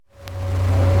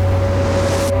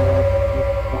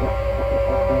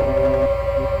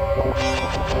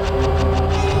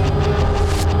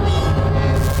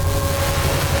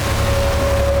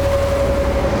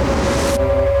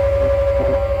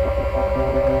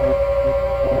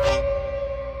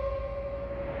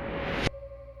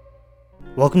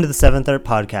Welcome to the Seventh Art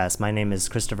Podcast. My name is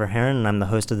Christopher Heron, and I'm the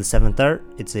host of the Seventh Art.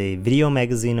 It's a video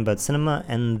magazine about cinema,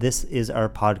 and this is our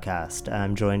podcast.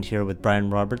 I'm joined here with Brian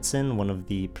Robertson, one of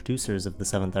the producers of the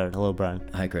Seventh Art. Hello, Brian.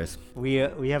 Hi, Chris. We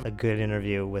have a good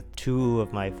interview with two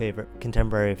of my favorite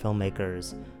contemporary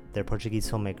filmmakers. They're Portuguese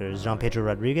filmmakers, Pedro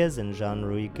Rodrigues and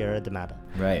Guerra.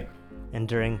 Right. And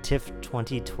during TIFF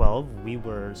 2012, we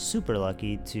were super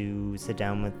lucky to sit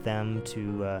down with them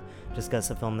to discuss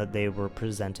a film that they were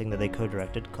presenting, that they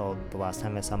co-directed, called The Last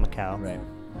Time I Saw MACAO,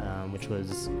 Right. Which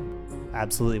was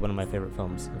absolutely one of my favorite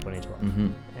films of 2012.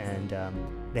 Mm-hmm. And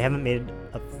they haven't made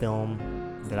a film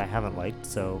that I haven't liked,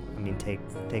 so, I mean, take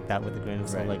that with a grain of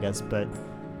salt, Right. I guess, but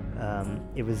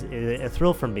it was a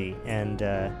thrill for me, and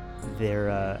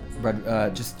they're...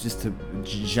 just to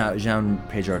Joao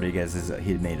Pedro Rodrigues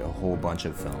he had made a whole bunch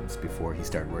of films before he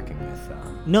started working with.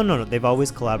 No. They've always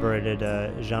collaborated.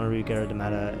 Guerra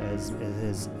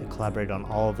has collaborated on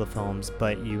all of the films,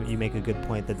 but you make a good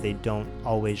point that they don't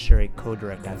always share a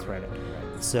co-directing credit.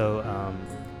 Right. So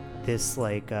this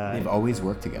they've always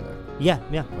worked together. Yeah.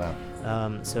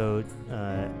 Wow. So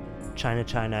China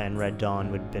and Red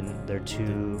Dawn would have been their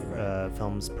two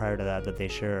films prior to that they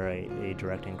share a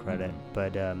directing credit.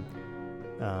 But Guerra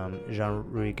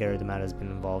has been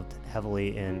involved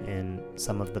heavily in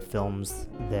some of the films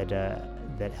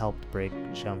that helped break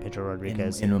Joao Pedro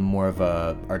Rodrigues in a more of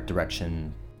a art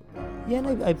direction. Yeah,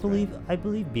 and I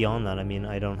believe beyond that. I mean,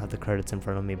 I don't have the credits in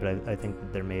front of me, but I think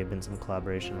that there may have been some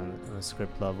collaboration on the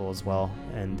script level as well.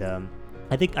 And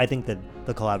I think that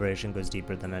the collaboration goes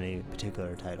deeper than any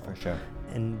particular title. For sure.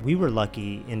 And we were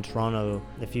lucky in Toronto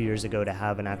a few years ago to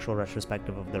have an actual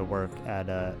retrospective of their work at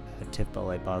TIFF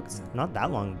Light Box. Not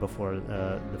that long before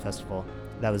the festival.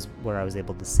 That was where I was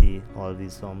able to see a lot of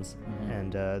these films,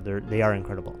 and they are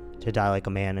incredible. To Die Like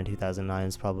a Man in 2009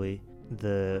 is probably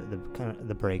the kind of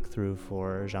the breakthrough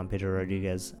for Joao Pedro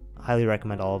Rodrigues. Highly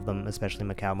recommend all of them, especially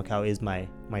MACAO. MACAO is my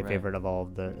right. favorite of all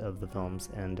of the films,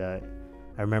 and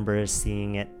I remember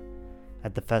seeing it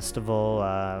at the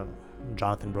festival.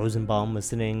 Jonathan Rosenbaum was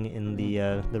sitting in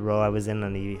the row I was in,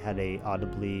 and he had a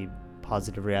audibly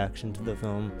positive reaction to the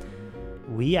film.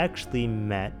 We actually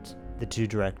met the two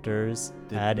directors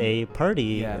at a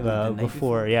party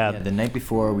before. The night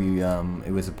before, we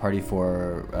it was a party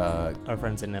for our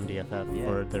friends in MDFF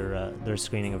for their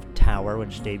screening of Tower,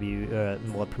 which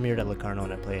premiered at Locarno,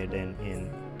 and it played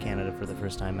in Canada for the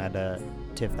first time at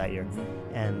TIFF that year.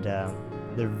 And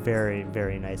they're very,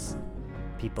 very nice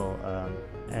people.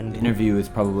 And the interview is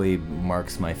probably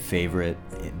marks my favorite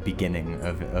beginning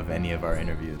of any of our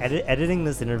interviews. Editing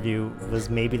this interview was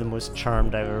maybe the most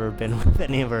charmed I've ever been with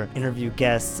any of our interview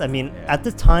guests. I mean, at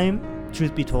the time,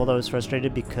 truth be told, I was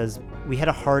frustrated because we had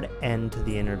a hard end to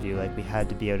the interview. Like, we had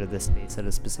to be out of this space at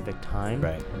a specific time.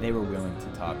 Right. They were willing to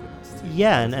talk with us too.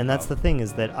 Yeah, and that's the thing,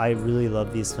 is that I really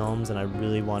love these films, and I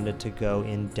really wanted to go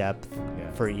in depth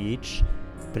for each.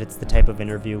 But it's the type of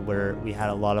interview where we had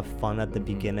a lot of fun at the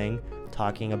beginning,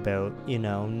 talking about,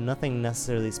 nothing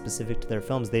necessarily specific to their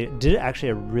films. They did actually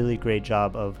a really great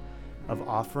job of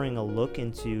offering a look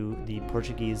into the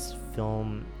Portuguese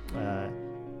film, I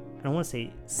don't want to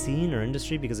say scene or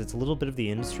industry, because it's a little bit of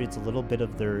the industry, it's a little bit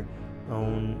of their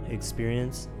own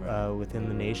experience within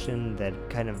the nation that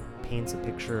kind of paints a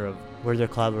picture of where their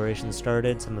collaboration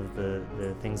started, some of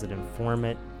the things that inform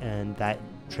it, and that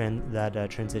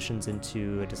transitions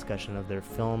into a discussion of their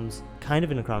films, kind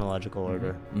of in a chronological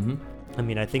order. Mm-hmm. I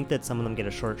mean, I think that some of them get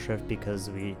a short shrift because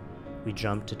we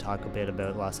jump to talk a bit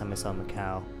about Last Time I Saw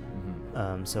MACAO.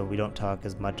 Mm-hmm. So we don't talk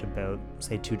as much about,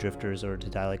 say, Two Drifters or To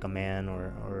Die Like a Man,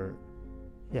 or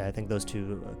I think those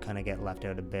two kind of get left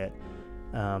out a bit.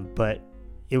 But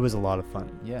it was a lot of fun.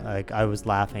 Yeah. Like, I was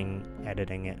laughing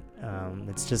editing it.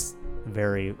 It's just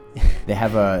very they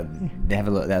have a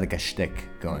shtick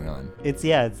going on. It's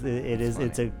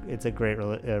a great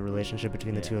relationship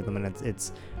between the two of them, and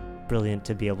it's brilliant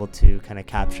to be able to kind of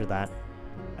capture that.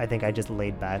 I think I just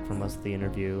laid back for most of the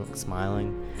interview,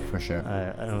 smiling. For sure.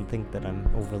 I don't think that I'm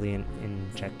overly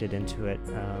injected into it,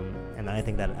 and I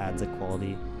think that adds a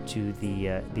quality to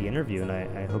the interview, and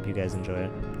I hope you guys enjoy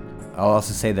it. I'll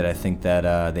also say that I think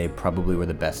that they probably were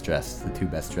the two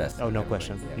best dressed. Oh, no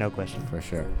question. No question. For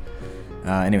sure.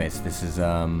 Anyways, this is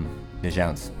the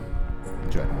Jounce.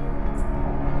 Enjoy.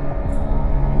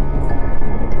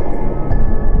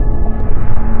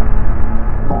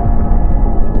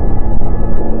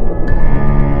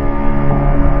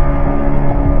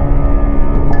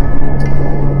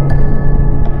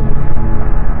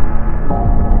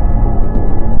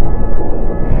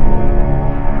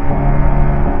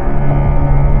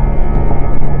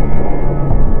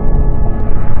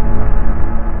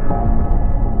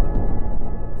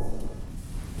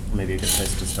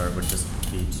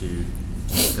 to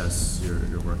discuss your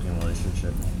working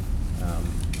relationship,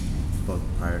 both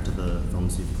prior to the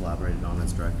films you've collaborated on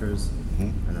as directors,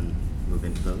 and then move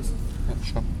into those? Yeah,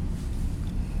 sure.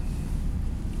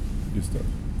 You start.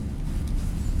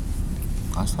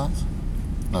 I start?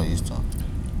 No, you start.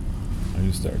 Oh,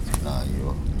 you start. No,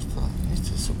 you start. You're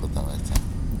the super director.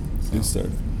 So You start.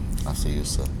 I see you,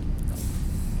 sir.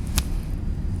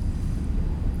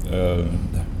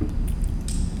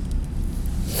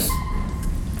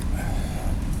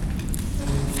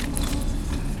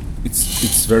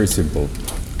 It's very simple.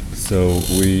 So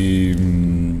we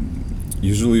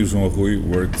usually João Rui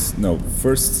works. No,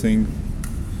 first thing.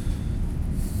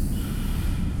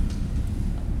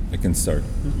 I can start.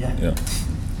 Yeah.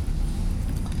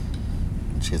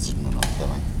 Esqueces do meu nome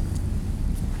também.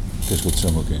 Queres que eu te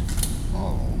chame o quê?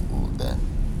 O Dan.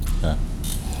 Ah.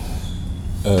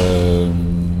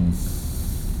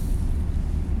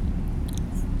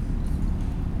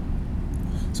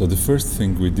 So the first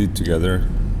thing we did together,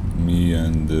 me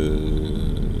and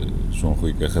João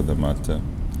Rui Guerra da Mata,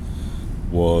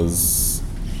 was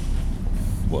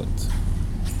what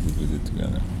did we did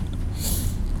together?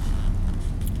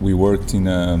 We worked in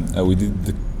we did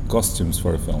the costumes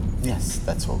for a film. Yes,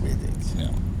 that's what we did.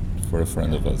 Yeah, for a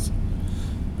friend of us,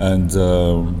 and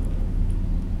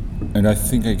I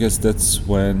guess that's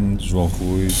when João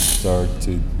Rui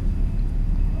started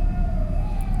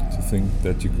to think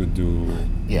that you could do.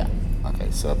 Yeah. Okay.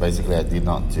 So basically, I did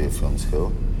not do film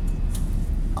school.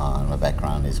 My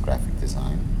background is graphic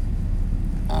design,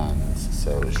 and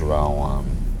so Joao,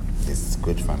 this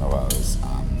good friend of ours,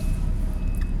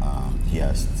 he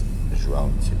asked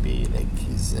Joao to be like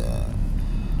his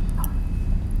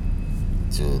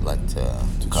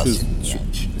costume. It's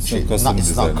not costume It's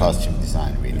design. not costume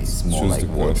design really. It's more choose like the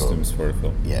wardrobe. costumes for a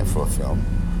film. Yeah, for a film.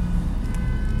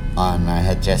 And I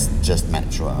had just met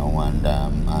Joao, and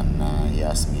he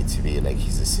asked me to be like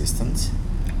his assistant,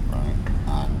 right?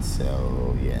 And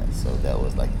so so that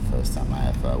was like the first time I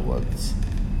ever worked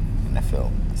in a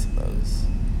film, I suppose.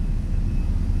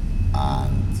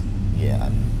 And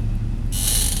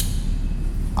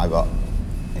I got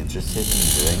interested in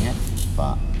doing it,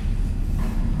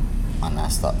 and I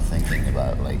started thinking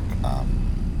about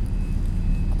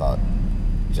about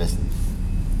just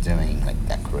doing like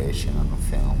decoration on a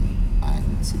film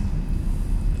and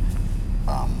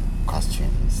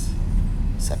costumes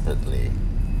separately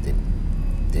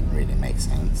didn't really make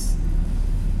sense.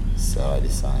 So I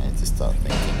decided to start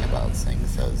thinking about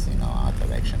things as art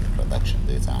direction, production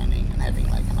designing, and having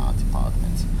like an art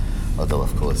department. Although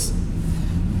of course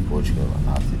in Portugal an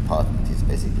art department is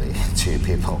basically 2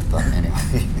 people, but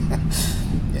anyway.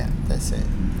 Yeah, that's it.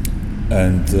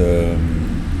 And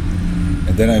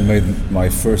then I made my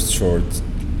first short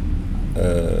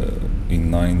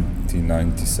in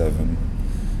 1997,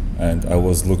 and I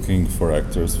was looking for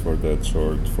actors for that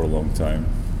short for a long time.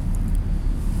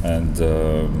 And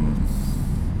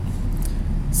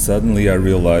suddenly I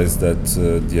realized that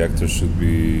the actor should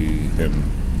be him.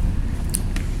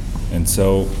 And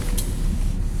so...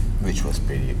 Which was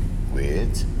pretty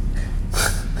weird.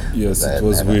 Yes, it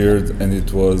was weird, and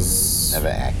it was... Never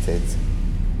acted.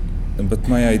 But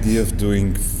my idea of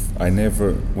doing...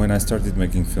 when I started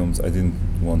making films, I didn't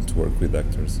want to work with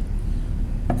actors.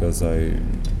 Because I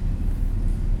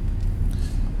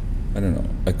don't know.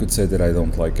 I could say that I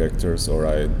don't like actors, or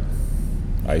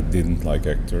I didn't like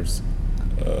actors,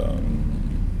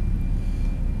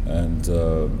 and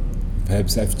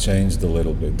perhaps I've changed a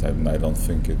little bit. I don't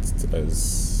think it's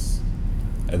as.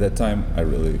 At that time, I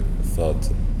really thought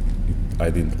I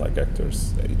didn't like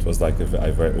actors. It was like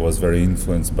I was very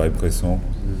influenced by Bresson,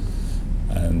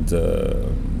 and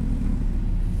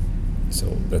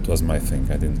so that was my thing.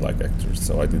 I didn't like actors,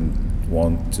 so I didn't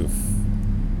want to.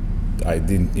 I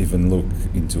didn't even look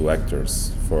into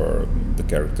actors for the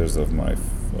characters of my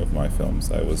films.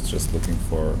 I was just looking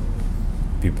for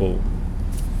people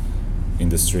in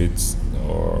the streets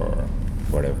or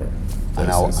whatever.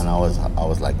 And I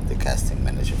was like the casting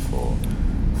manager for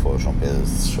João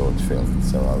Pedro's short film.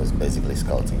 So I was basically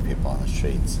scouting people on the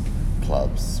streets,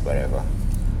 clubs, wherever,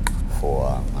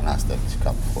 and asked them to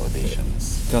come for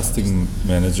auditions. Casting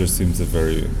manager seems a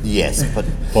very but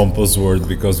pompous word,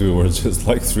 because we were just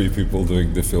like 3 people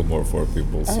doing the film, or 4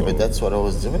 people. So. but that's what I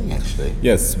was doing actually.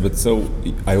 Yes, but so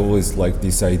I always liked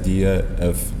this idea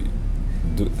of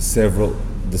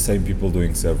the same people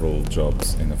doing several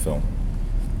jobs in a film,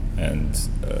 and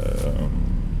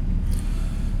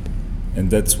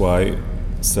that's why.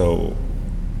 So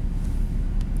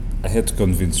I had to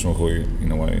convince João Rui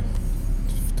in a way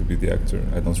to be the actor.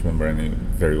 I don't remember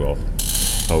very well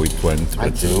how it went. I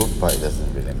do, but it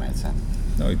doesn't really matter.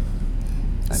 No,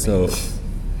 So,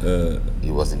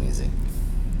 it wasn't easy.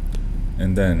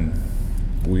 and then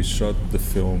we shot the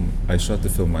film. I shot the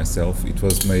film myself. It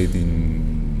was made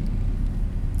in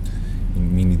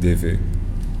mini DV,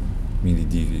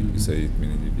 you say it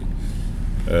mini DV,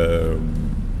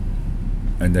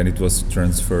 and then it was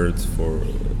transferred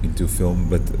into film.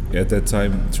 But at that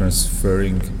time,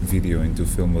 transferring video into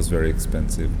film was very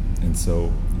expensive, and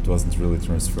so it wasn't really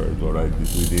transferred. What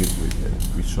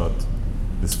we shot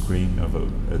the screen of a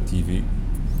TV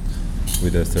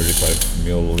with a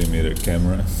 35mm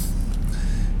camera,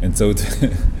 and so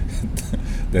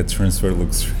that transfer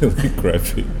looks really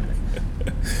crappy.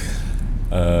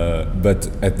 But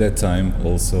at that time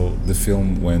also the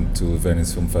film went to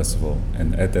Venice Film Festival,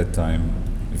 and at that time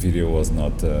video was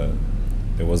not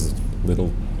there was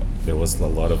a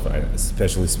lot of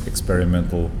especially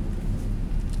experimental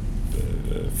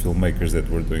filmmakers that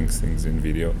were doing things in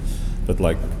video, but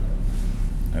like,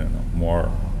 I don't know,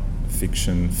 more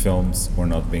fiction films were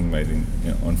not being made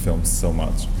on films so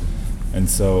much. And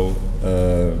so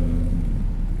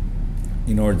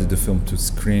in order the film to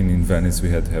screen in Venice, we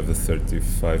had to have a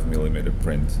 35mm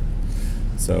print.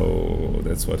 So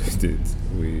that's what we did.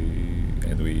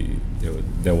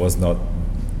 There was not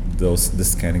the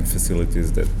scanning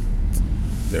facilities that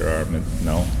there are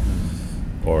now,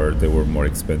 or they were more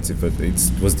expensive, but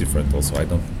it was different also.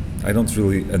 I don't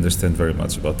really understand very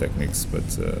much about techniques,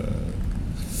 but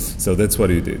so that's what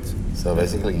you did. So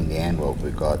basically, in the end, what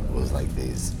we got was like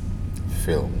this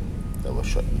film that was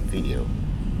shot in video,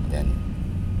 then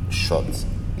shot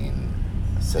in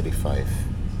 35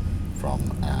 from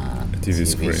a TV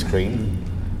screen.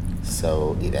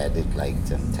 So it added like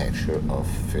the texture of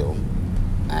film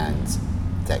and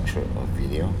texture of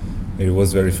video. It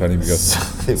was very funny because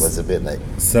it was a bit like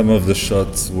some of the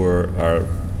shots are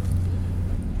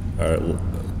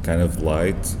kind of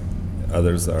light,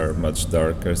 others are much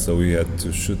darker. So we had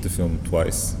to shoot the film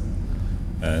twice,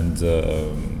 and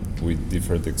with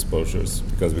different exposures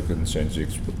because we couldn't change the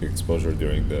exposure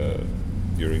during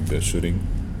the shooting,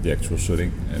 the actual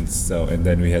shooting, and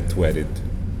then we had to edit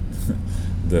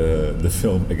the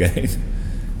film again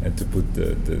and to put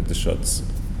the shots,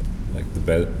 like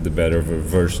the better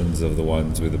versions of the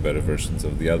ones with the better versions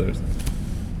of the others,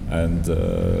 and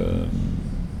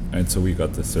so we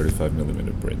got the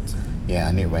 35mm print. Yeah,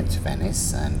 and it went to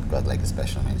Venice and got like a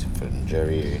special mention from the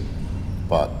jury,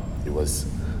 but it was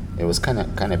kind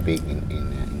of big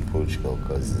in Portugal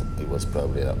because it was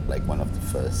probably like one of the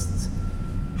first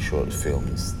short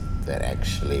films that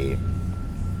actually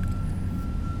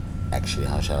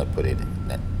how shall I put it,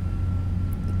 that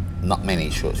not many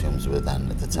short films were done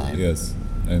at the time. Yes,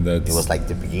 and that it was like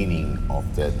the beginning of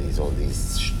all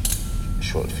these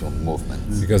short film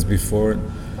movements. Because before,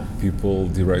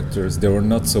 directors, there were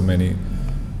not so many.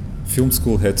 Film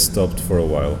school had stopped for a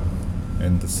while,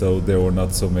 and so there were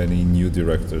not so many new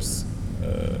directors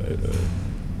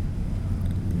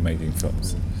making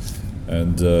films,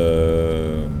 and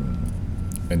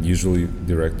usually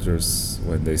directors,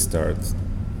 when they start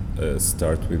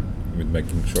with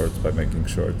making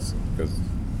shorts, because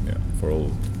for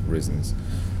all reasons,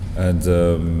 and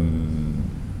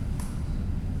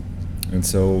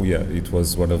so it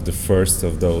was one of the first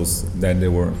of those. Then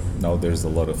now there's a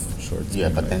lot of shorts. Yeah,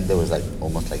 but then there was like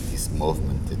almost like this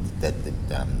movement that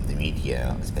the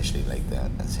media, especially like the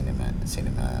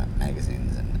cinema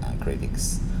magazines and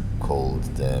critics, called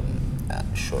the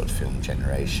short film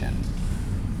generation.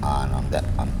 And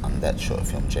on that short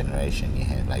film generation, you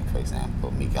had, like, for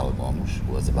example, Miguel Gomes,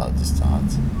 who was about to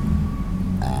start,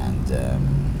 and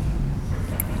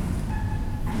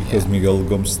because Miguel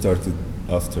Gomes started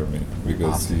after me,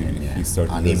 because he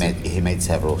started. And he made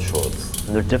several shorts.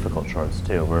 And they're difficult shorts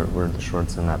too. Were the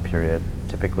shorts in that period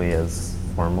typically as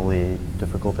formally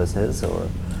difficult as his, or?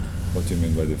 What do you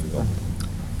mean by difficult?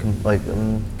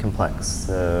 Complex.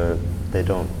 They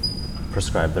don't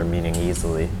prescribe their meaning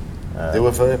easily. They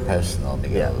were very personal,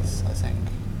 Miguel's, I think.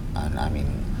 And I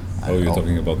mean... you're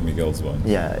talking about Miguel's one?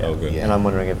 Yeah. Okay. And I'm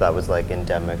wondering if that was like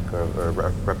endemic or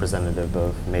representative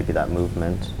of maybe that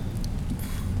movement.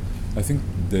 I think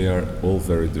they are all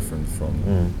very different from...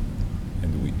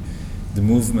 And the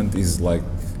movement is like...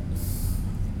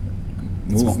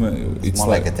 It's more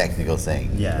like a technical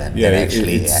thing than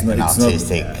actually an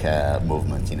artistic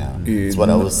movement, you know. It's what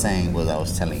I was saying, what I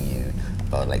was telling you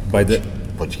about, like,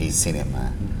 Portuguese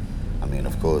cinema. I mean,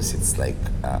 of course, it's like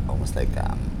almost like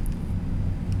a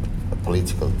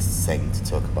political thing to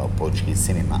talk about Portuguese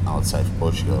cinema outside of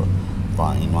Portugal.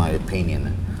 But in my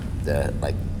opinion,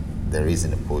 there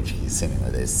isn't a Portuguese cinema.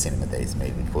 There's cinema that is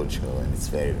made in Portugal, and it's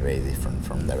very, very different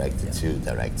from director to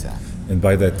director. And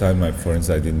by that time, for instance,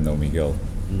 I didn't know Miguel.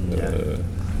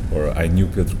 or I knew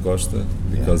Pedro Costa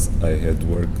because I had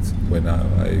worked when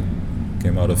I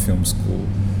came out of film school.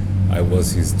 I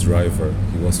was his driver.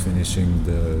 He was finishing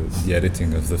the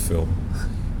editing of the film.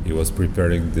 He was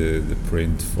preparing the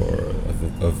print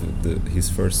his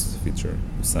first feature,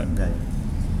 Simon.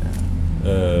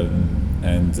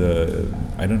 And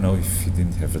I don't know if he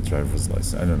didn't have a driver's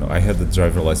license. I don't know. I had the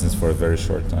driver license for a very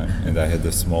short time, and I had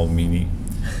a small Mini,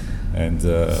 and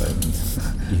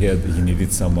he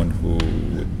needed someone who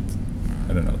would,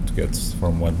 I don't know, to get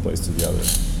from one place to the other.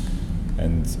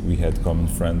 And we had common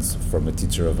friends from a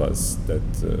teacher of us that,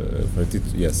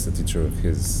 a teacher of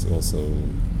his also,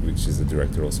 which is a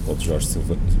director also called Jorge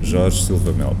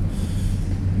Silva Mel,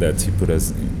 that he put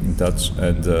us in touch.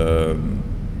 And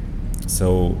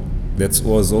so that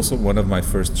was also one of my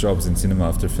first jobs in cinema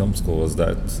after film school, was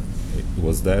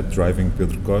that driving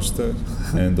Pedro Costa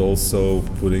and also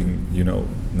putting,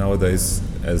 nowadays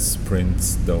as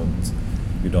prints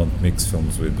you don't mix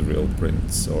films with real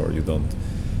prints, or you don't.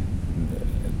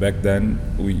 Back then,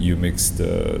 you mixed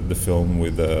the film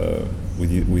with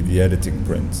the editing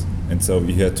print, and so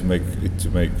you had to make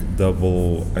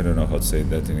double. I don't know how to say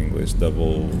that in English.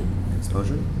 Double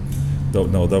exposure.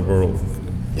 No, double.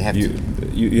 You have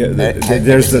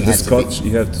there's the scotch.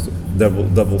 You have to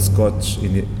double scotch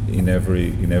in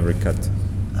every cut.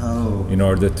 Oh. In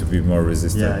order to be more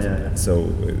resistant. Yeah. So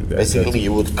basically,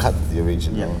 you would cut the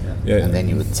original, and then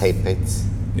you would tape it.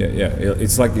 Yeah.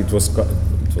 It's like it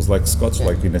was like scotch,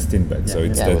 like in a steam bag. So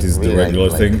that is really the regular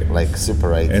thing. Like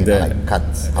Super 8, and then, like cut,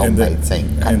 homemade thing.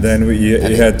 And then you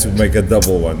had to make a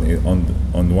double one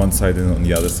on one side and on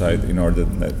the other side in order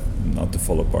not to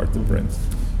fall apart the print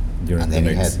during and then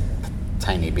the mix. You had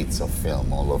tiny bits of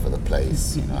film all over the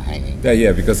place, hanging.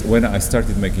 Yeah, because when I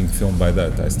started making film by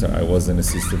that, I was an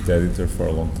assistant editor for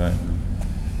a long time.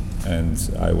 And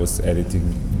I was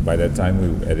editing, by that time we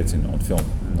were editing on film,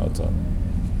 not on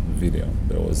video.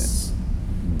 There was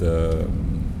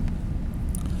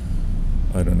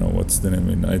I don't know what's the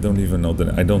name. I don't even know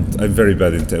I'm very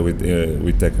bad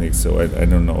with techniques, so I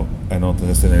don't know. I don't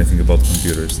understand anything about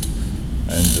computers.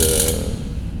 And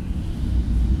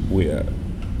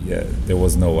there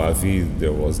was no AV,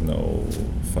 there was no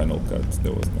Final Cut,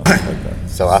 there was nothing like that.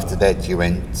 So after that, you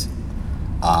went.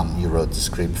 You wrote the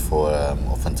script for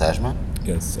O Fantasma.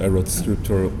 Yes, I wrote the script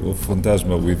for O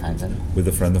Fantasma with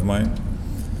a friend of mine,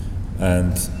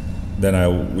 and then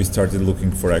we started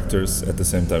looking for actors. At the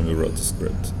same time, we wrote the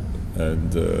script,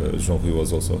 and Joao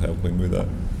was also helping with that,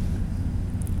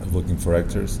 looking for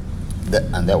actors.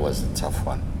 And that was a tough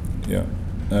one. Yeah,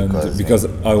 and because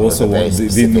I also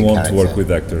didn't want to work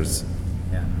with actors.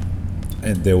 Yeah.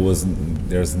 And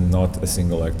there's not a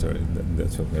single actor in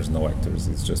that film. There's no actors.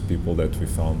 It's just people that we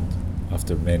found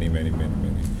after many.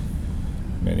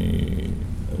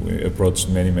 We approached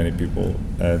many people,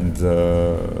 and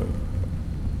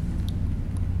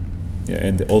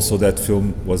and also that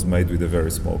film was made with a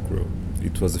very small crew.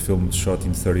 It was a film shot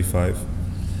in 35,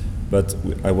 but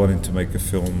I wanted to make a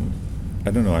film.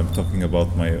 I don't know. I'm talking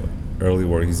about my early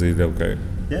work. Is it okay?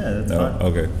 Yeah, that's fine.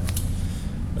 Okay.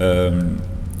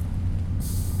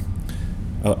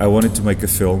 I wanted to make a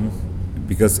film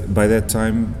because by that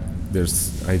time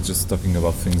I just talking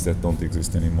about things that don't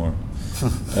exist anymore.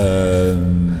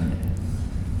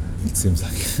 It seems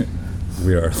like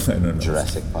we are, I don't know.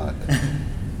 Jurassic Park.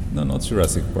 No, not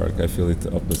Jurassic Park. I feel it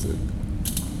opposite.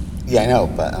 Yeah, I know,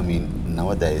 but I mean,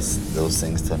 nowadays those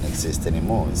things don't exist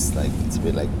anymore. It's a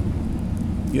bit like.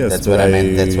 Yes, that's what I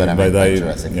meant. That's what I meant by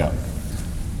Jurassic Park.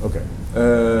 Okay.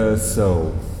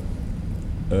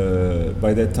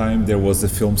 By that time, there was a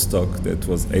film stock that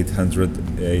was 800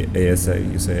 ASA.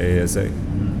 You say ASA?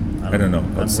 I don't know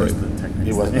how to say it.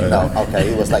 It was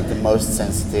it was like the most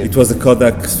sensitive. It was a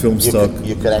Kodak film stock.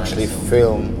 You could actually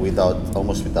film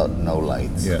almost without no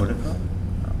light. Yeah.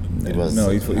 It was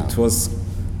it was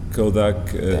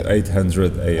Kodak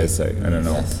 800 ASA. I don't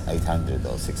know. Yes, 800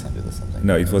 or 600 or something.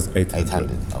 No, it was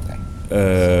 800. 800. Okay.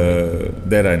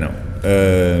 That I know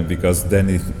because then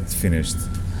it finished.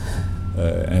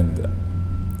 The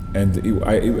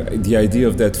idea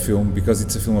of that film, because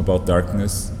it's a film about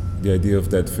darkness, the idea of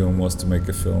that film was to make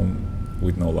a film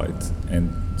with no light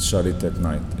and shoot it at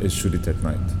night,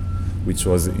 which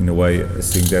was in a way a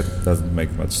thing that doesn't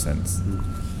make much sense.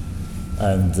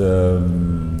 And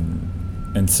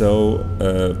so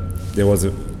there was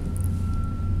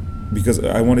because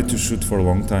I wanted to shoot for a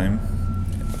long time.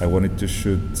 I wanted to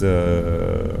shoot.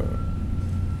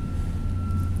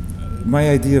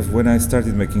 My idea of when I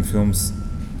started making films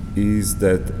is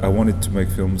that I wanted to make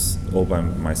films all by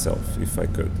myself, if I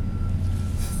could,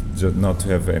 just not to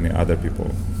have any other people,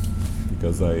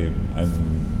 because I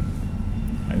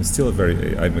I'm still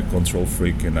I'm a control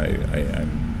freak, and I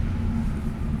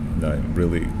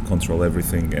really control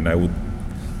everything. And I would,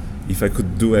 if I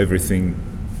could do everything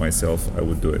myself, I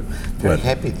would do it. Very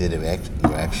happy that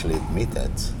you actually admit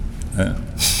that.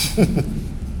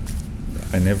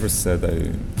 I never said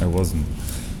I wasn't.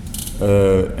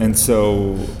 And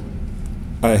so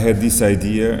I had this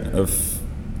idea of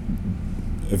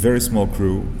a very small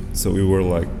crew. So we were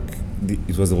like,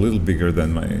 it was a little bigger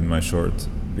than in my short,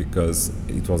 because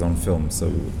it was on film.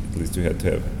 So at least we had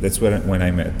to have. That's when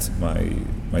I met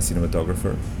my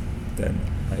cinematographer. Then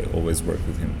I always work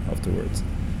with him afterwards.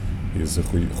 He's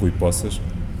Rui Poças,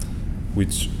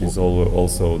 which is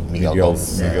also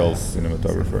Miguel's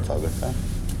cinematographer.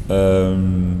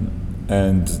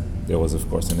 And there was, of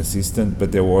course, an assistant,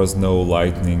 but there was no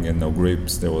lighting and no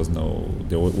grips.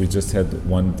 We just had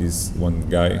one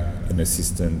guy, an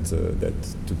assistant that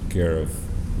took care of.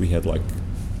 We had like,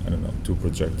 I don't know, 2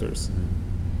 projectors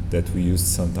that we used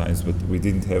sometimes, but we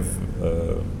didn't have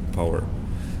power.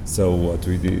 So what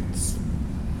we did,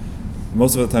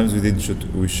 most of the times we didn't shoot.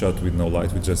 We shot with no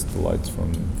light, with just the lights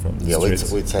from the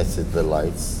streets. We tested the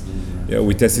lights. Yeah,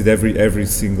 we tested every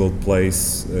single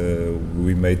place.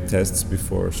 We made tests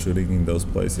before shooting in those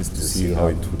places to see how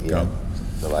it would come.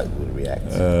 The light would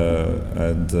react.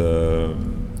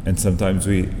 And sometimes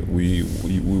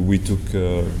we took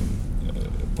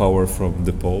power from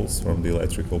the poles, from the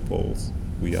electrical poles.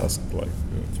 We asked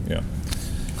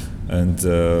and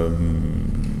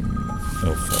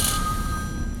oh fuck.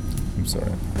 I'm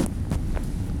sorry.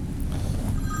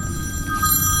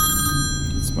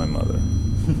 It's my mother.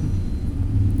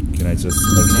 Can I just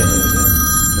make sure?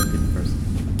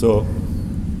 Tô.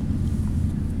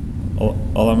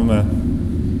 Olá, mamãe.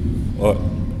 Oh,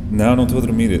 não estou a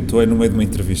dormir. Estou aí no meio de uma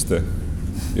entrevista.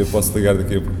 Eu posso ligar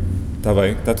daqui a pouco. Está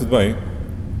bem? Está tudo bem?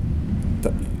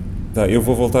 Tá, eu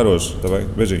vou voltar hoje. Está bem?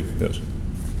 Beijinho. Deus.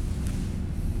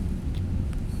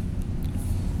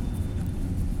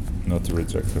 Not to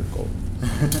reject her call.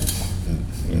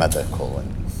 Mother calling.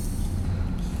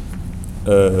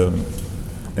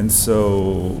 And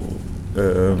so...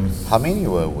 how many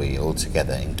were we all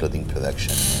together, including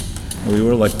production? We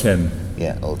were like 10.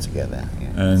 Yeah, all together.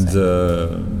 Yeah, and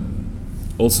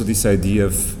also this idea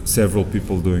of several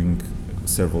people doing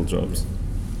several jobs.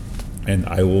 And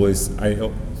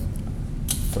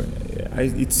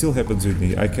it still happens with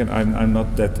me. I'm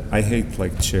not that... I hate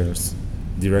like chairs.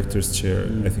 Director's chair.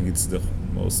 I think it's the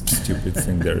most stupid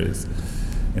thing there is,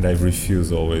 and I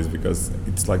refuse always, because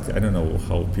it's like, I don't know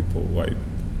why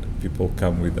people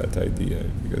come with that idea,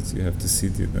 because you have to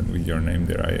sit it and with your name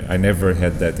there. I never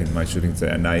had that in my shooting,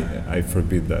 and I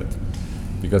forbid that,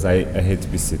 because I hate to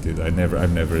be seated. I've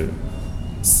never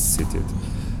seated,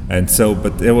 and so,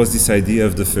 but there was this idea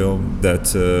of the film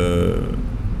that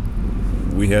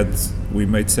we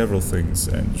made several things,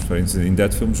 and for instance, in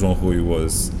that film, João Rui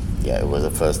was. Yeah, it was the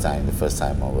first time. The first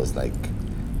time I was like...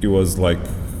 It was like...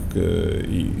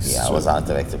 I was art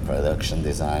director, production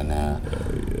designer,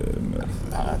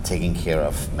 taking care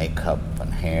of makeup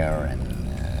and hair, and...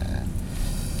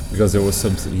 because there was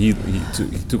something... He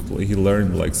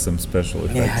learned like some special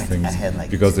effects things. I had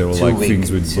like because there were like things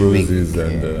with bruises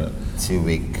and... 2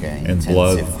 week and intensive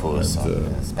blood course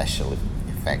and, on special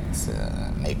effects,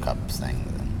 makeup things.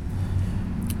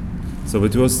 So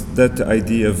it was that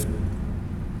idea of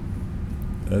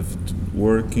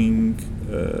working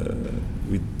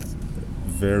with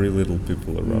very little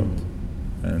people around,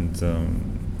 and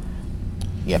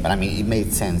yeah, but I mean, it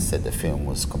made sense that the film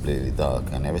was completely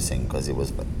dark and everything, because it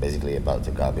was basically about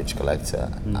the garbage collector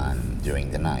and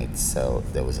during the night. So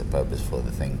there was a purpose for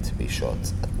the thing to be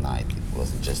shot at night. It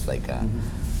wasn't just like a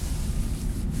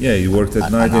yeah, he worked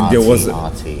at night, and there was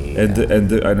arty,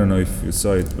 and I don't know if you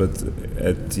saw it, but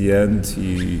at the end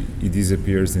he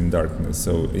disappears in darkness.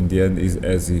 So in the end, is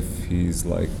as if he's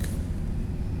like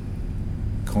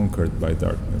conquered by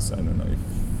darkness. I don't know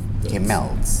if he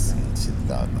melts into the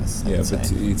darkness. Yeah,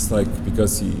 but it's like,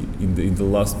 because he in the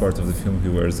last part of the film he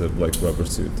wears a black rubber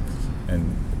suit,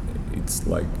 and it's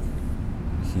like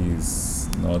he's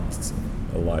not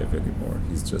alive anymore.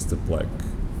 He's just a black.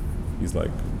 He's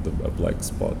like a black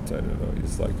spot. I don't know.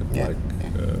 He's like a black.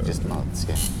 Just melts.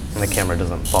 Yeah. And the camera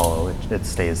doesn't follow; it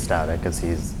stays static as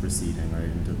he's receding right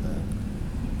into that.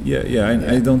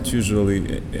 I don't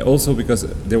usually. Also because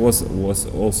there was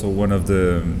also one of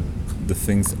the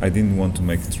things I didn't want to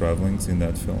make travelings in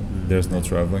that film. There's no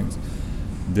travelings.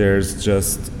 There's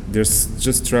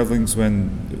just travelings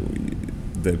when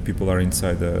the people are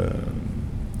inside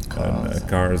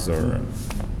cars or.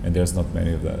 And there's not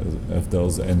many of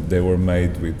those, and they were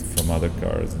made from other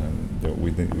cars, and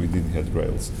we didn't have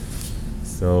rails.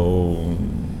 So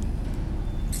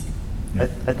I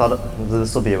thought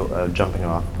this will be a jumping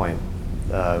off point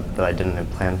that I didn't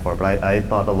plan for, but I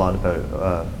thought a lot about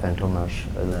Fantomas.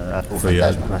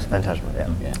 Fantasma, yeah.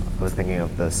 Yeah. I was thinking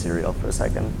of the cereal for a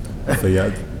second.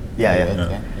 Fayad.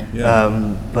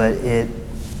 Yeah. But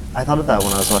I thought of that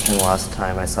when I was watching last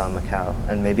time I saw Macau,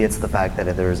 and maybe it's the fact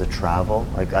that there was a travel.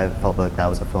 Like I felt like that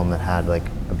was a film that had like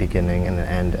a beginning and an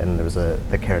end, and there was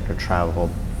the character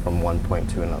traveled from one point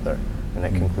to another, and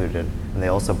it concluded. And they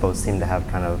also both seem to have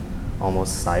kind of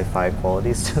almost sci-fi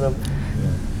qualities to them.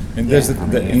 And Yeah, there's I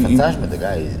mean, in Fantasma, the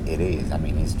guy is. I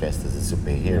mean, he's dressed as a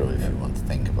superhero if you want to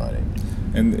think about it.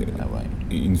 and That way.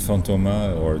 in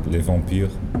Fantômas or Les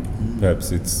Vampires,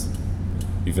 perhaps it's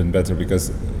even better because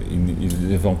in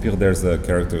Les Vampires there's a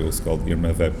character who's called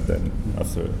Irma Vep. Then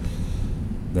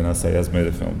Assayas made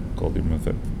a film called Irma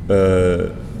Vep.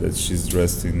 That she's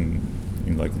dressed in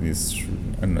like this.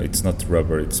 I don't know. It's not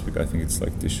rubber. I think it's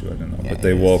like tissue. I don't know. Yeah, But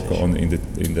they it is walk tissue. on in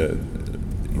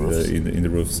the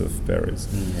roofs of Paris,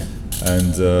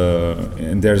 and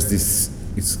there's this.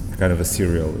 It's kind of a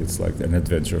serial. It's like an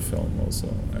adventure film also,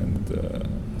 and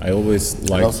I always And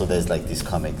like. also, there's like these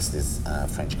comics, these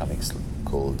French comics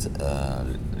called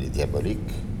Les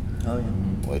Diaboliques,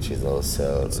 which is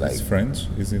also like. It's French,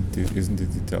 isn't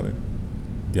it Italian?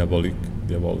 Diabolique.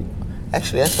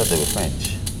 Actually, I thought they were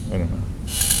French, I don't know.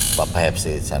 but perhaps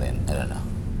they're Italian. I don't know.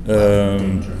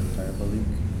 Danger of Diabolique,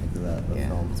 like the Yeah.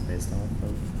 film is based off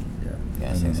of.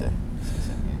 Yeah, I think so.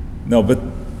 No, but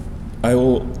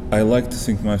I like to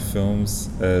think my films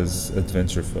as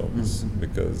adventure films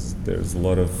because there's a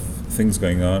lot of things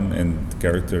going on and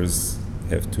characters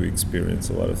have to experience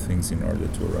a lot of things in order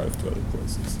to arrive to other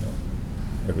places. So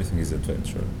everything is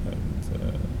adventure, and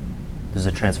There's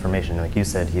a transformation, like you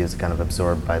said, he is kind of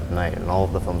absorbed by the night, and all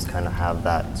of the films kind of have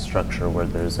that structure where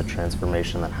there's a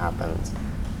transformation that happens.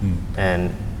 And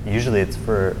usually it's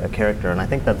for a character, and I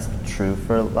think that's true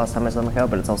for Last Time I Saw Macau,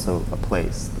 but it's also a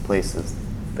place. The place is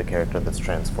the character that's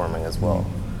transforming as well.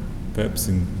 perhaps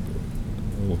in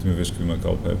Última Vez que Vi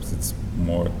Macau, perhaps it's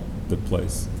more the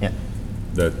place Yeah.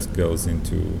 that goes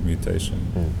into mutation.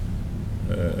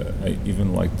 I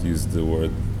even like to use the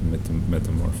word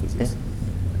metamorphosis.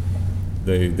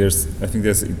 I think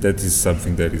that is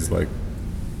something that is like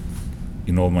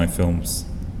in all my films,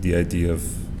 the idea of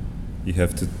you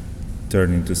have to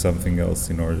turn into something else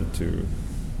in order to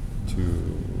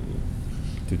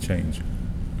change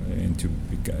and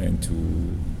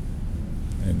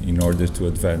in order to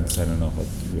advance. I don't know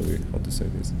how to say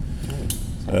this.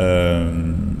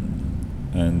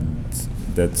 And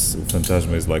that's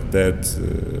Fantasma is like that.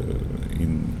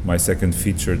 In my second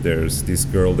feature, there's this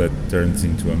girl that turns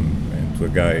into a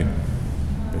guy.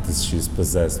 She's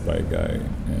possessed by a guy.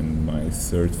 And my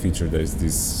third feature, there's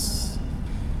this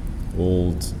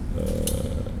old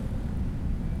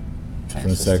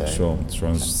transsexual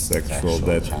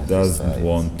that doesn't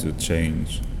want to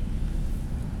change.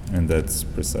 And that's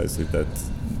precisely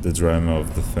the drama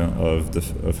of the film,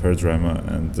 of her drama,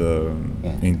 and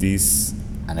in this.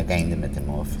 And again, the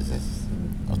metamorphosis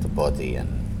of the body and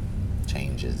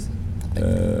changes.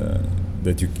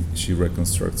 She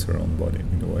reconstructs her own body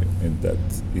in a way, and that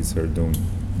is her doom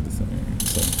in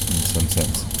some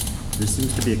sense. There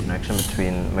seems to be a connection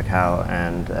between Macau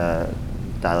and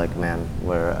Die Like a Man,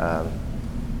 where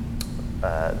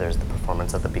there's the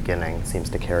performance at the beginning seems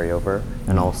to carry over,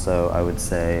 and also I would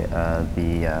say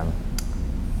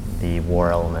the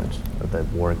war element, or the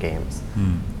war games.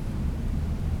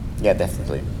 Yeah,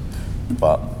 definitely.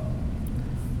 But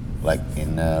like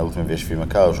in Última Vez que Vi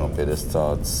Macau, João Pedro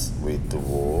starts with the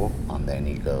war, and then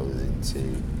he goes into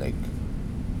like.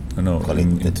 I know,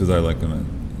 into Die Like a Man.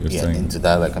 You're saying. Into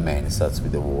Die Like a Man. It starts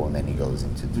with the war, and then he goes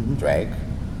into the drag.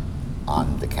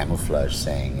 And the camouflage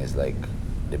saying is like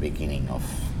the beginning of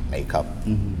makeup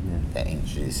that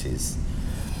introduces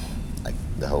like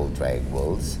the whole drag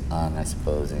world. And I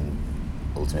suppose in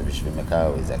Última Vez que Vi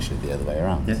Macau is actually the other way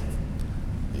around. Yeah.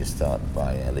 You start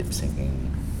by a lip syncing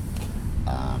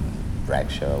drag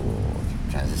show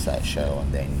or transvestite show,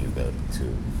 and then you go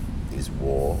to this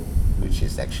war, which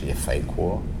is actually a fake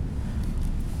war.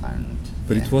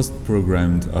 But it wasn't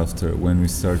programmed after, when we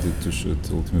started to shoot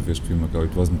Última Vez que Vi Macau,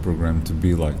 it wasn't programmed to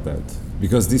be like that.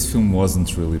 Because this film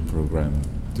wasn't really programmed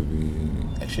to be.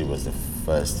 Actually, it was the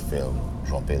first film,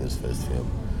 João Pedro's first film,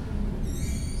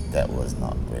 that was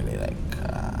not really like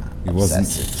It wasn't.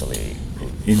 obsessively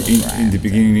In the programmed.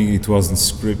 beginning, it wasn't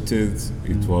scripted.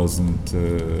 It wasn't.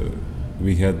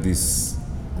 We had this.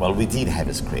 Well, we did have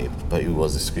a script, but it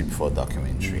was a script for a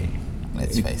documentary.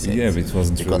 Let's face it. Yeah, but it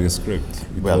wasn't Because- really a script.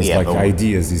 It Well, was yeah, like but-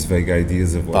 ideas, these vague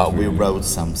ideas of what. But we wrote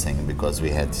something because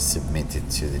we had to submit it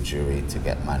to the jury to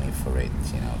get money for it,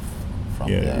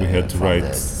 from we had to from write.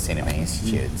 the Cinema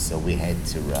Institute, so we had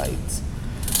to write,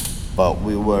 but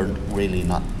we were really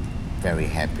not very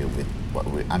happy with what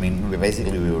we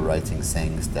were writing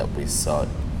things that we thought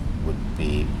would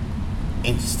be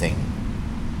interesting.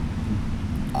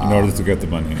 In order to get the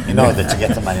money. In order to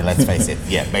get the money, let's face it.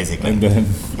 Yeah, basically. And then,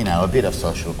 a bit of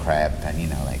social crap, and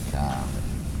like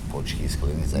Portuguese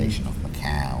colonization of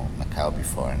Macau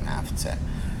before and after,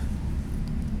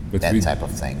 but that type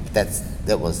of thing.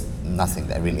 That was nothing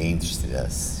that really interested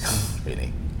us,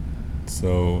 really.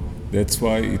 So that's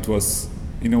why it was,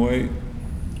 in a way,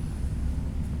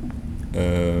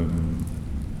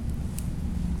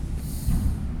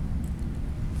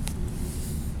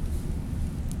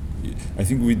 I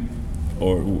think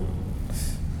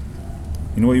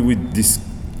in a way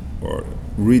or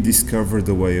rediscovered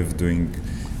the way of doing,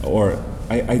 or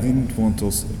I didn't want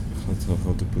also,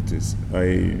 how to put this,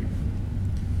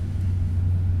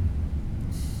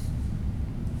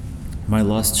 my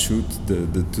last shoot,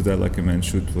 the To Die Like a Man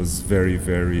shoot, was very,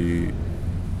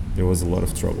 there was a lot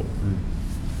of trouble.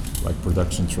 Like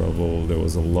production trouble, there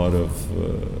was a lot of,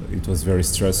 it was very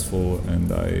stressful,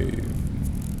 and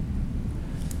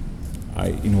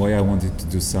in a way I wanted to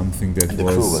do something that and the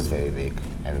crew was very big,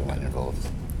 everyone involved.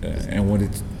 And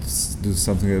wanted to do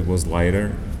something that was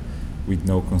lighter, with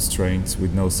no constraints,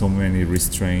 with no so many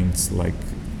restraints, like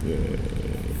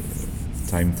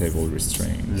timetable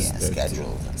restraints. Yeah,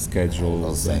 schedules. All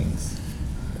those things.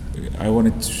 I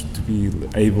wanted to be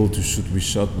able to shoot. We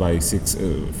shot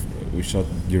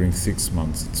during 6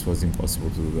 months. It was impossible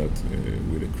to do that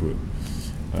with a crew.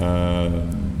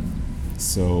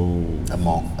 So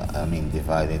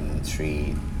divided in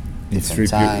three different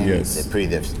times. Yes. The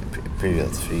previous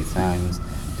 3 times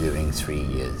during 3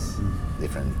 years,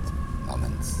 different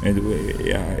moments. And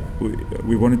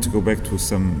we wanted to go back to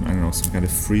some kind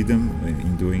of freedom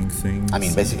in doing things.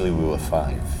 Basically we were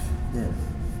 5. Yeah.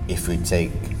 If we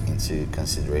take into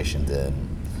consideration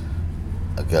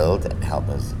a girl that helped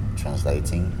us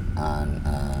translating and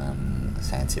a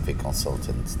scientific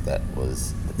consultant that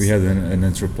was. We had an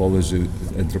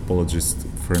anthropologist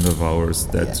friend of ours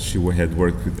that she had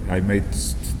worked with. I made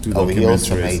 2 documentaries. We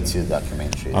also made 2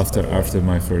 documentaries. After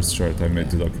my first short, I made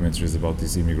 2 documentaries about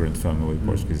this immigrant family,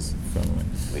 Portuguese family,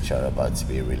 which are about to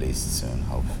be released soon,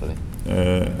 hopefully.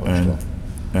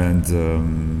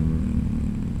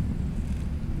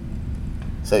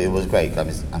 So it was great.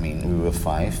 We were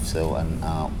 5, so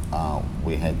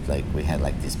we had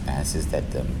these passes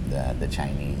that the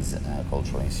Chinese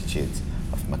Cultural Institute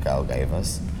of Macau gave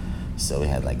us. So we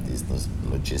had those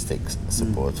logistics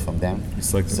support from them.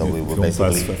 It's like so we were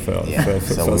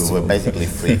basically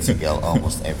free to go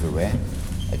almost everywhere,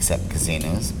 except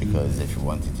casinos, because if we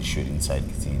wanted to shoot inside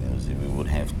casinos, we would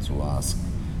have to ask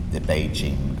the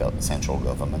Beijing central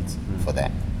government for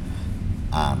that.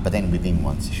 But then we didn't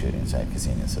want to shoot inside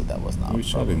casinos, so that was not. We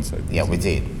shot inside. Yeah, we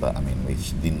did, but we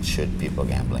didn't shoot people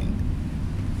gambling.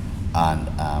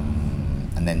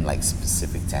 And then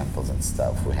specific temples and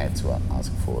stuff, we had to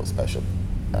ask for special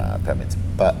permits.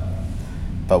 But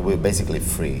we're basically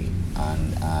free,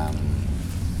 and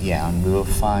and we were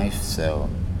 5, so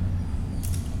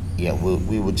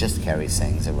we would just carry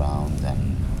things around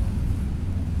and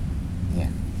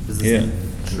Is this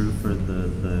true for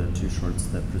the 2 shorts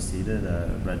that preceded,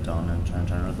 Red Dawn and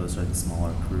China? Those are the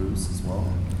smaller crews as well?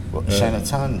 Well,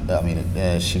 Chinatown,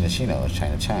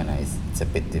 China, China, it's a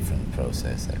bit different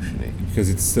process actually. Because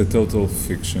it's a total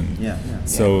fiction. Yeah.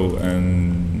 So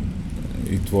and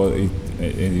it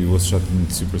was shot in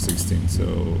Super 16.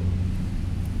 So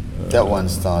that one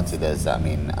started as I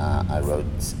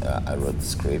wrote the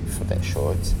script for that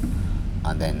short,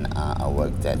 and then I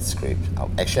worked that script.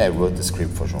 Actually, I wrote the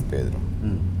script for João Pedro,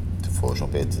 for João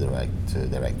Pedro to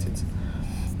direct it,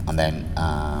 and then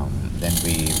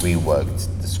we reworked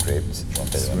the script. João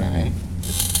Pedro and I.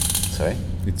 Sorry.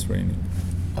 It's raining.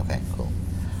 Okay, cool.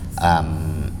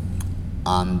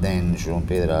 And then João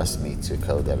Pedro asked me to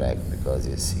co-direct because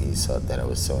he thought that I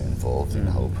was so involved in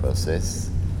the whole process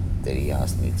that he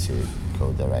asked me to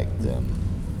co-direct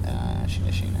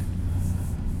China.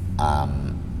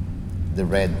 The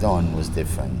Red Dawn was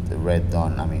different. The Red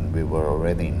Dawn, we were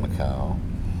already in Macau,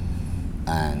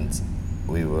 and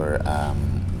we were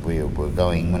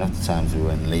going. One of the times we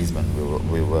were in Lisbon,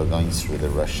 we were going through the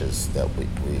rushes that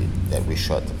we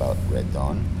shot about Red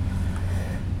Dawn,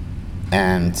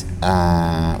 and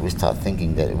we started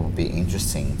thinking that it would be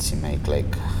interesting to make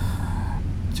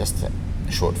just a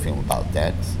short film about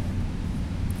that.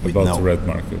 About the red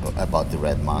market. About the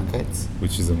red market.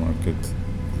 Which is a market.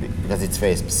 Because it's a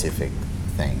very specific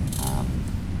thing,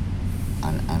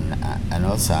 and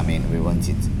also we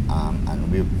wanted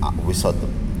and we thought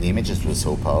the images were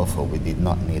so powerful, we did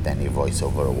not need any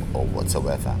voiceover or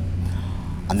whatsoever.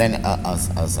 And then,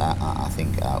 as I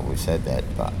think we've said that,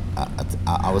 but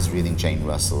I was reading Jane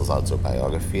Russell's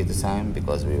autobiography at the time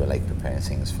because we were like preparing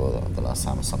things for the last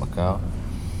time of MACAO.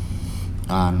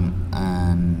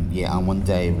 And one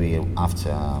day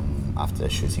after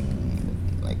shooting,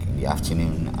 like in the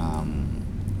afternoon,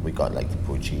 we got like the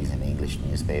Portuguese and English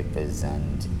newspapers,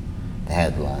 and the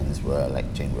headlines were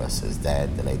like Jane Russell's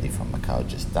dead, the lady from MACAO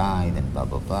just died, and blah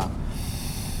blah blah.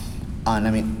 And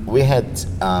I mean, we had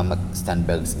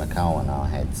Steinberg's MACAO on our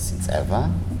heads since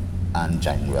ever, and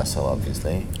Jane Russell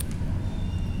obviously.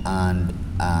 And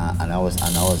I was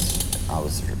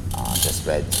just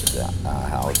read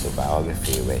her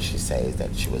autobiography where she says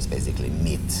that she was basically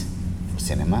meat for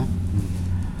cinema.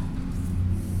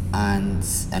 And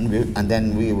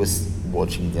then we was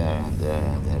watching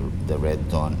the Red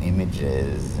Dawn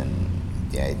images and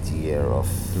the idea of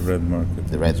The Red Market.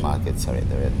 The Red Market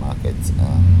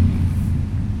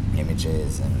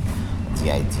images, and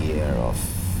the idea of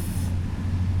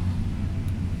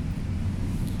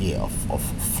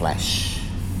flesh,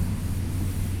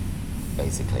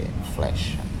 basically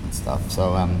flesh and stuff.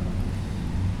 So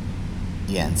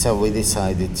and so we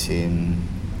decided to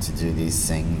do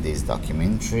this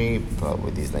documentary, but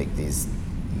with these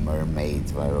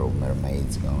viral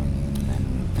mermaids going in,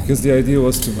 and Because the idea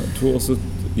was to also,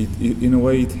 in a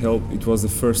way, it helped. It was the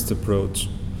first approach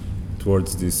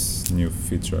towards this new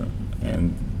feature,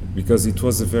 and because it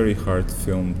was a very hard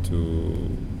film to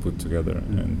put together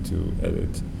and to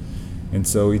edit, and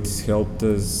so it helped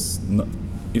us.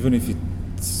 Even if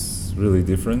it's really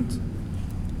different,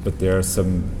 but there are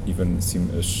some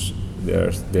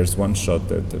there's one shot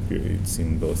that appears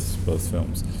in both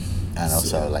films. And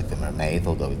also like the mermaid,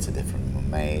 although it's a different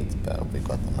mermaid, but we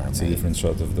got the mermaid. It's a different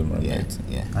shot of the mermaid.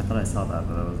 Yeah. I thought I saw that,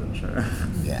 but I wasn't sure.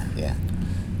 Yeah.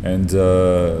 And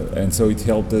so it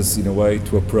helped us in a way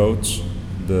to approach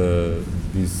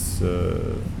this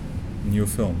new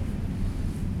film.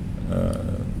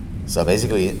 So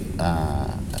basically,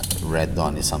 Red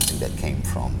Dawn is something that came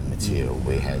from material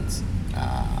we had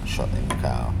shot in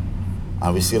MACAO,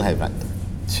 and we still have like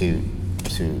two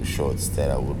shorts that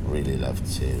I would really love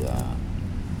to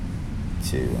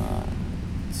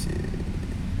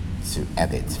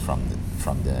edit from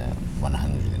the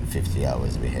 150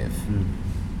 hours we have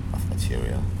of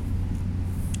material.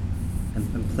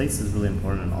 And place is really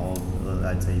important in all of,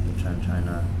 I'd say,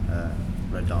 China,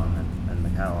 Red Dawn, and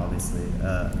MACAO, obviously.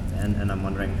 And I'm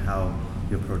wondering how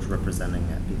you approach representing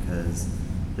it, because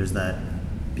there's that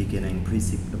beginning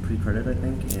pre-credit, I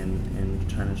think, in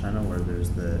China, where there's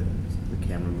the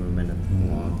camera movement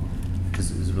and along, which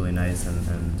is really nice,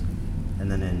 and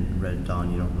then in Red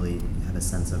Dawn you don't really have a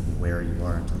sense of where you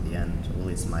are until the end, or at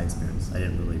least in my experience. I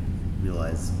didn't really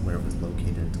realize where it was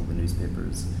located until the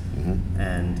newspapers.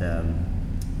 And then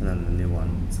the new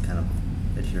one is kind of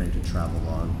adhering to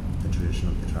travelogue, the tradition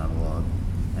of the travelogue,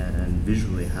 and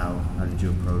visually how did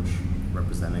you approach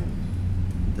representing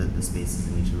the spaces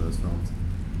in each of those films?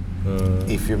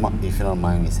 If you don't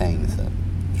mind me saying so,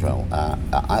 Joao,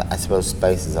 I suppose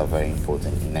spaces are very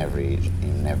important in every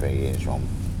João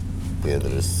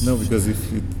Pedro's. No, because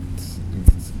if it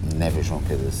in every João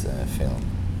Pedro's film,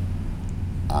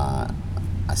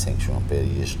 I think João Pedro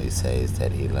usually says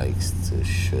that he likes to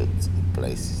shoot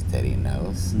places that he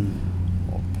knows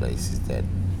or places that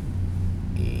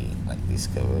he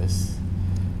discovers,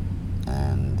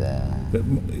 and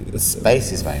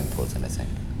space is very important, I think.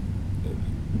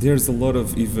 There's a lot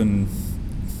of even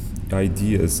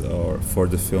ideas for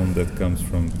the film that comes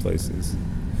from places,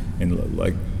 and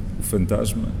like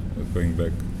Fantasma, going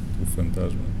back to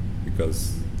Fantasma,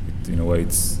 because in a way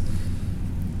it's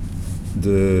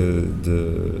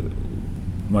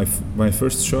my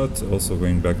first shot, also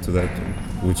going back to that,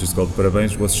 which is called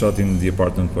Parabéns, was shot in the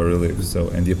apartment where we live. So,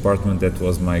 and the apartment that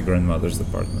was my grandmother's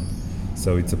apartment.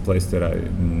 So it's a place that I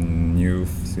knew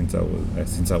since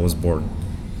I was born.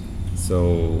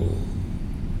 So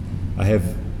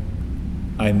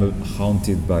I'm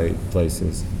haunted by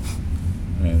places,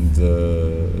 and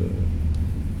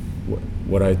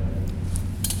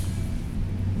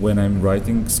when I'm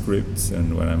writing scripts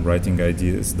and when I'm writing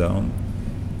ideas down,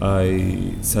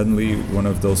 I suddenly one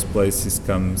of those places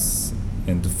comes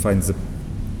and finds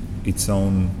its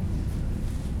own,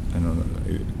 I don't know,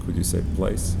 could you say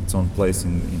place? Its own place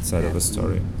inside of a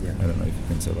story. Yeah. I don't know if you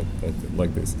can say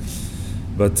like this.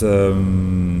 But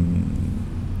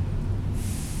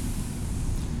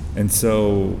and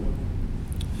so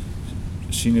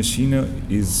China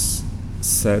is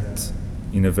set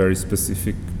in a very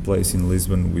specific place in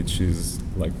Lisbon, which is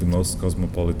like the most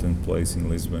cosmopolitan place in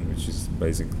Lisbon, which is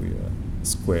basically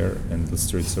square and the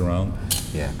streets around,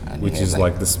 Yeah, and which you is have,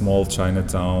 like the small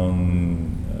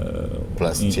Chinatown.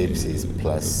 plus gypsies,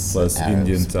 plus Arabs,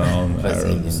 Indian town, plus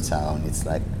Arabs. Indian town. It's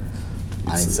like,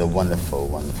 and it's a wonderful,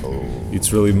 wonderful.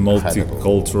 It's really incredible-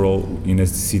 multicultural in a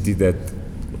city that,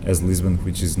 as Lisbon,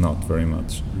 which is not very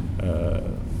much.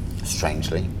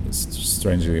 Strangely,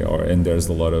 Strangely, and there's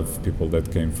a lot of people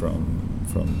that came from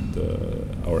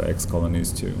our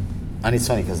ex-colonies too. and it's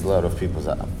funny because a lot of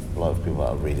people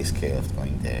are really scared of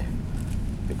going there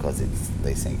because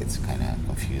they think it's kind of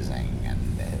confusing and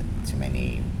too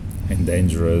many And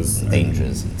dangerous.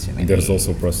 dangers and too many. And there's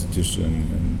also prostitution,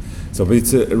 and so but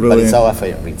it's a really. But it's our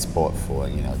favorite sport for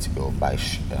to go buy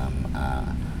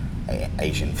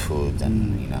Asian food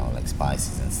and like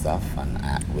spices and stuff, and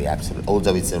we absolutely.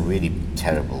 Although it's a really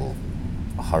terrible,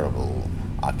 horrible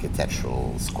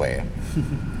architectural square,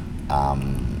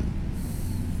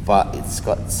 but it's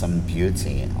got some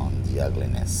beauty on the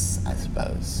ugliness, I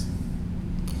suppose.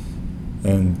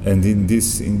 And in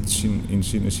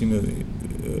China,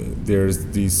 there's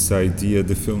this idea.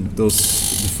 The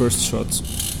first shots,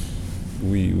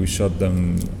 we shot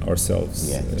them ourselves.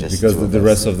 Yeah, just because two of the us.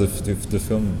 rest of the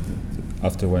film,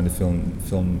 after when the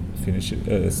film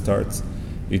starts,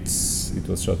 it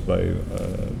was shot by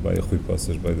Rui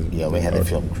Poças, by the. Yeah, we had a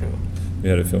film crew. We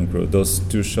had a film crew. Those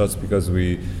two shots, because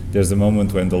there's a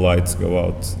moment when the lights go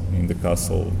out in the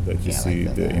castle that you see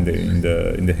like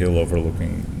in the hill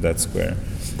overlooking that square.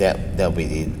 That we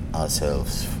did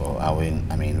ourselves for. We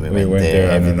We went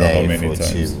there I every don't know how day many for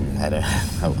times. had a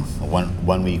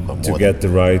 1 week or more. To get the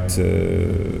right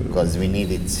Because we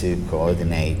needed to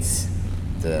coordinate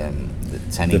the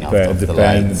turning off of the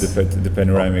pan, lights, the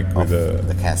panoramic of with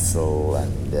the castle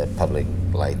and the public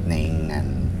lighting,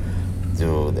 and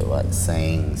do the right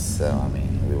things. So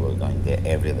we were going there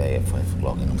every day at 5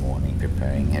 o'clock in the morning,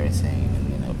 preparing everything, and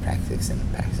practicing,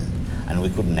 and we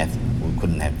couldn't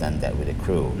have done that with a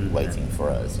crew waiting for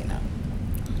us,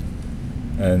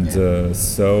 And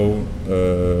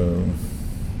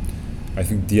I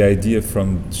think the idea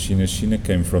from China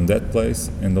came from that place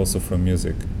and also from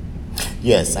music.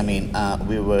 Yes,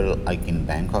 we were like in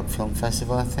Bangkok Film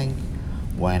Festival, I think,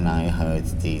 when I heard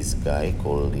this guy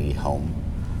called Lee Home,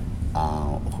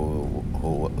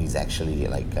 who is actually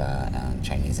like a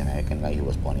Chinese American guy. He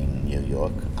was born in New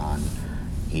York, and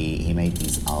he made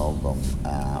this album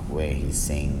where he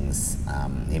sings,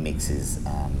 he mixes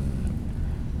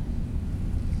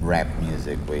rap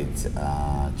music with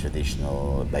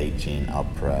traditional Beijing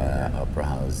opera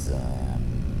house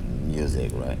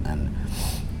music, right? And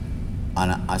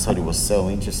I thought it was so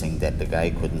interesting that the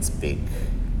guy couldn't speak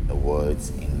the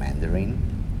words in Mandarin,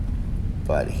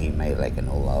 but he made like an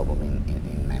whole album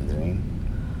in Mandarin.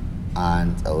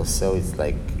 And also it's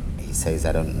like he says,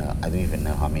 I don't even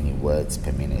know how many words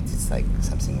per minute. It's like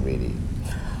something really.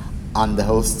 And the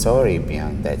whole story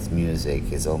beyond that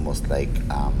music is almost like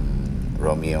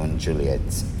Romeo and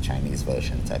Juliet Chinese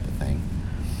version type of thing.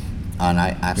 And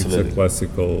I absolutely. It's a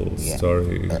classical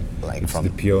story. Like it's from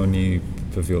the Peony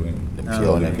Pavilion. the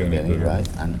Peony Pavilion, right?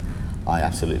 And I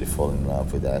absolutely fall in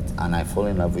love with that. And I fall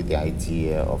in love with the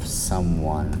idea of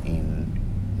someone in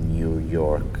New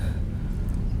York,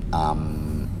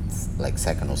 like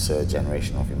second or third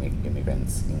generation of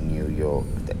immigrants in New York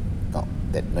that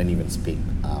don't even speak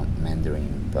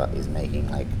Mandarin, but is making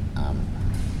like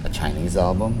a Chinese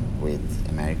album with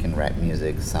American rap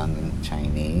music sung in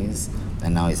Chinese,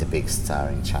 and now he's a big star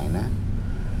in China.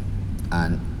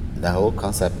 And the whole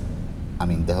concept,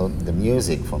 the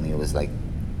music for me was like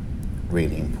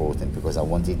really important, because I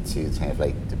wanted to have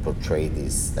like to portray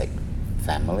this like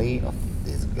family of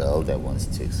this girl that wants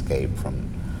to escape from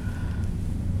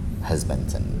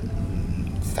husband and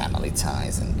family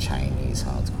ties and Chinese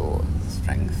hardcore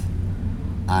strength.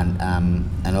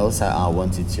 And also I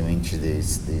wanted to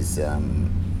introduce this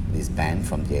band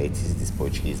from the 80s, this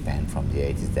Portuguese band from the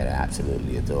 80s that I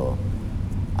absolutely adore,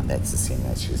 and that's the scene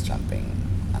that she's jumping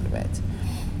on the bed.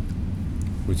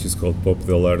 Which is called Pop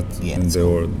del Art, Yeah, and it's they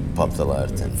were called Pop del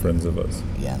Art and friends of us.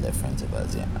 Yeah, and they're friends of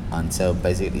us, yeah. And so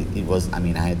basically it was, I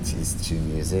had these two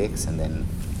musics, and then,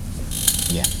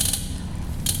 yeah.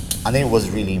 And then it was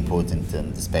really important,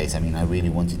 the space. I really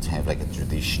wanted to have like a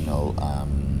traditional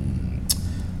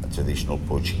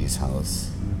Portuguese house,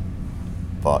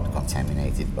 but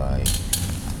contaminated by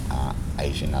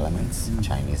Asian elements,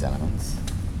 Chinese elements.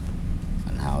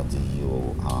 And how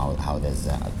does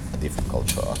a different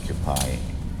culture occupy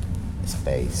a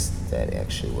space that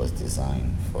actually was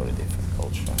designed for a different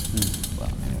culture?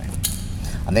 Well, anyway.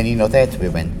 And then that we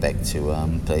went back to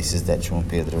places that João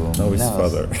Pedro No, his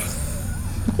knows. father.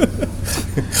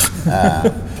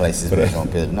 Places where João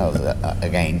Pedro knows.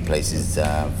 Again, places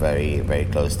very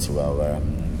close to our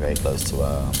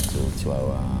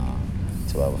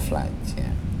to our flight.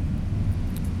 Yeah.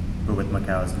 But with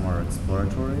Macau, it's more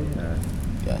exploratory.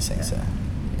 Yeah, I think so.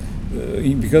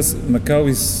 Because Macau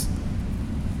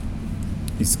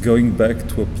is going back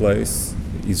to a place.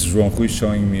 Is João Rui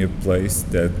showing me a place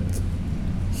that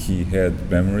he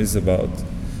had memories about,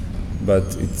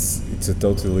 but it's a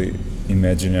totally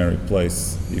imaginary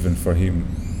place even for him,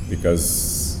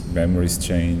 because memories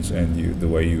change and the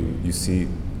way you see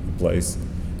the place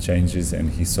changes,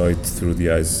 and he saw it through the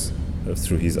eyes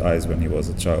through his eyes when he was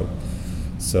a child.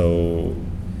 So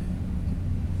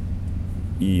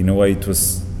in a way it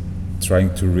was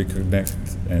trying to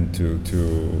reconnect and to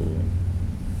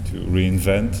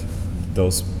reinvent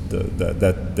those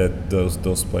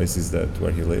those places that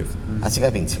where he lived. I think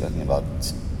I've been talking about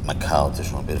Macau to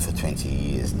João Pedro for 20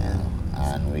 years now,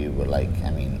 and we were like,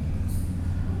 I mean,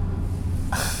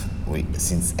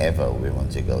 since ever we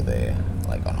want to go there,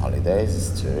 like on holidays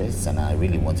as tourists, and I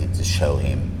really wanted to show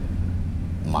him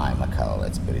my Macau,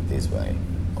 let's put it this way,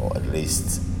 or at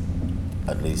least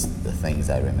the things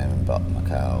I remember about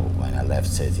Macau when I left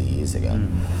 30 years ago.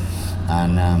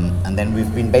 And then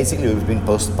we've been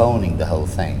postponing the whole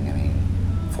thing. I mean,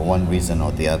 for one reason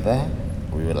or the other,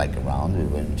 we were like around, we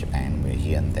were in Japan, we were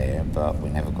here and there, but we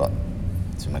never got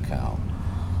to Macau.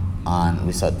 And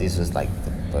we thought this was like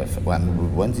the perfect one. We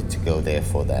wanted to go there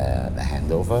for the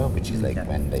handover, which is like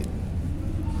when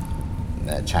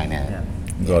China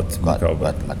got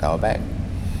Macau back.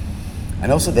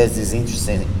 And also there's this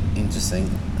interesting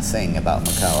thing about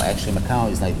Macau. Actually, Macau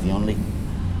is like the only...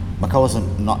 Macau was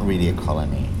not really a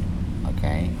colony,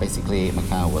 okay? Basically,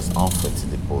 Macau was offered to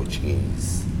the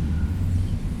Portuguese.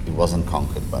 It wasn't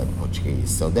conquered by the Portuguese.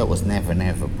 So there was never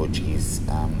Portuguese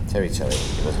territory.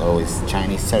 It was always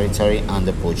Chinese territory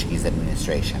under Portuguese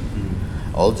administration.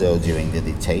 Although during the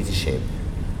dictatorship,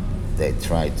 they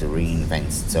tried to reinvent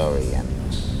the story and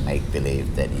make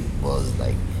believe that it was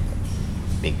like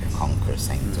a big conquer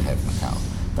thing to have Macau.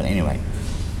 But anyway,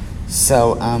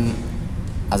 so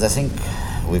as I think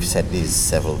we've said this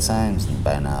several times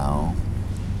by now,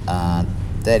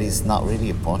 that is not really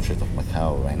a portrait of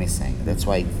Macau or anything. That's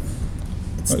why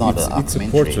it's not a documentary. It's a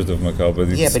portrait of Macau, but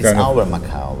it's it's our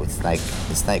Macau. It's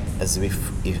like as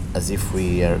if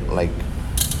we are like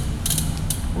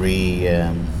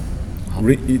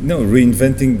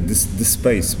reinventing the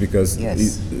space, because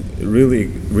really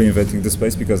reinventing the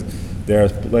space, because there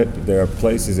are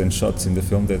places and shots in the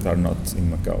film that are not in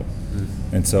Macau.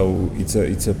 And so it's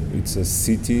a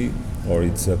city, or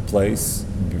it's a place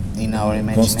in our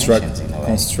imaginations,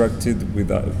 constructed with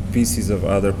pieces of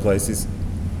other places.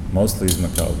 Mostly is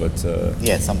Macau,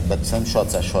 but some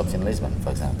shots are shot in Lisbon,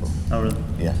 for example. Oh, really?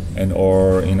 Yeah. And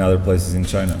or in other places in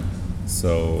China.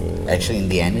 So actually, in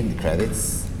the end, in the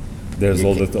credits, there's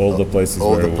all the places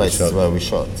where we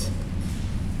shot.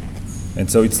 And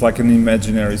so it's like an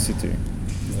imaginary city.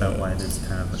 Is that why there's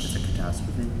kind of it's a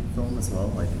catastrophe film as well?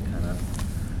 Like it kind of.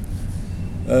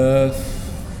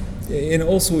 And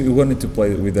also we wanted to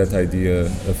play with that idea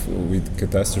with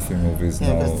catastrophe movies.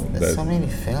 Yeah, there's so many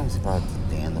films about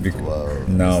the end of the world.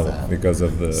 Now, because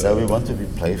of the. So we want to be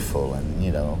playful and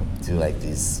do like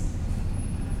this.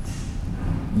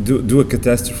 Do a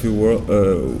catastrophe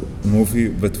movie,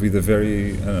 but with a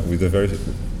very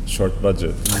short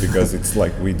budget, because it's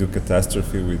like we do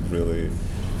catastrophe with really.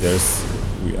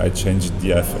 I changed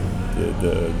the effort,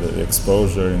 the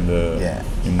exposure in the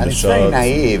in and the it's shots. very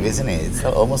naive, isn't it? It's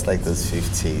almost like those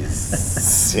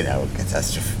 50s,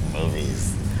 catastrophe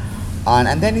movies.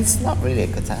 And then it's not really a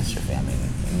catastrophe. I mean,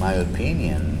 in my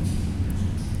opinion,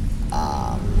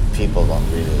 people don't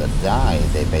really die.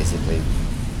 They basically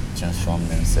transform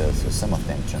themselves, or some of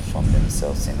them transform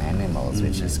themselves in animals,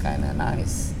 which is kind of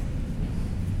nice,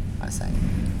 I think.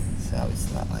 So it's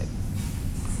not like...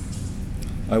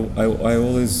 I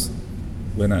always,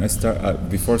 when I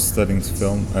before studying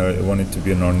film, I wanted to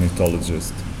be an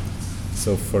ornithologist.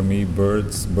 So for me,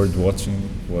 bird watching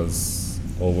has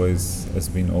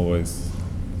been always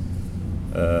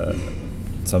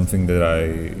something that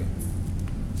I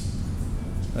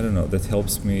don't know, that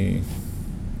helps me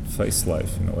face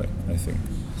life in a way, I think.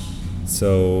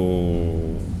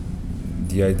 So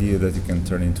the idea that you can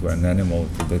turn into an animal,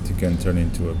 that you can turn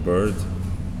into a bird,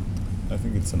 I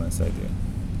think it's a nice idea.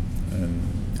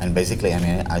 And basically, I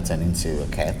mean, I turn into a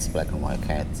cat, black and white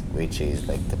cat, which is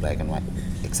like the black and white,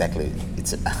 exactly,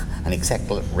 it's an exact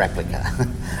replica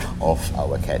of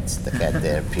our cat. The cat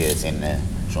that appears in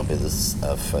João Pedro's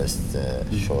first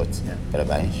short,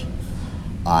 Parabéns.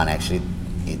 And actually,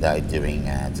 he died during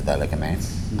To Die Like a Man,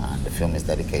 and the film is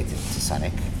dedicated to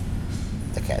Sonic,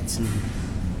 the cat,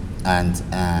 and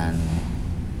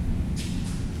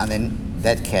then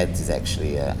that cat is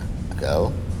actually a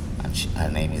girl, and her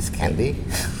name is Candy.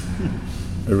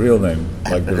 A real name,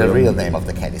 like The real name of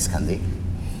the cat is Candy.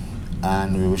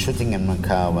 And we were shooting in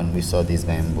MACAO when we saw these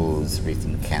bamboos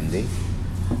written Candy,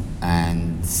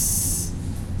 and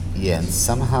and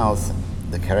somehow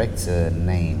the character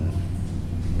name,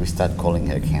 we start calling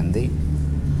her Candy,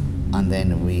 and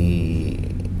then we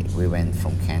went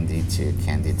from Candy to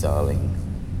Candy Darling,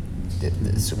 the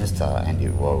superstar Andy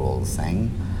Warhol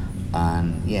sang,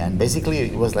 and basically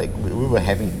it was like we were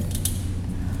having,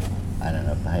 I don't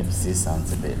know, perhaps this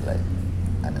sounds a bit like,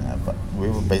 I don't know, but we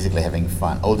were basically having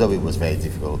fun, although it was very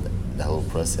difficult, the whole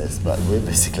process, but we were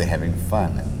basically having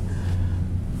fun, and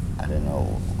I don't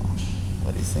know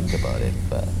what you think about it,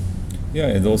 but... Yeah,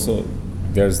 and also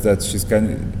there's that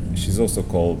she's also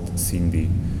called Cindy,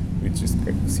 which is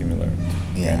similar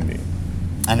to Candy.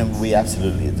 And we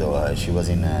absolutely adore her. She was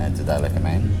in To Die Like a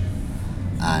Man,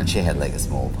 and she had like a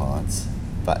small part,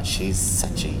 but she's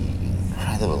such an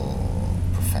incredible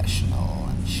professional,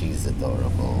 and she's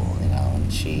adorable, you know,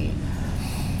 and she...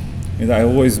 And I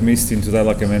always missed in To Die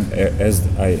Like a Man, as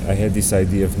I had this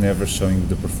idea of never showing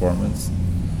the performance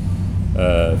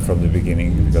from the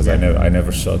beginning, because I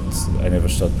never shot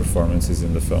performances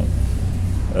in the film,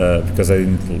 because I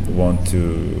didn't want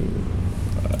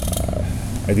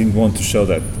to show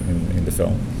that in the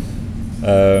film.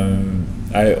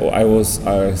 I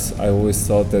always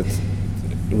thought that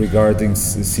regarding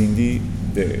Cindy,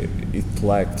 it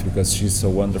lacked, because she's so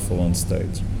wonderful on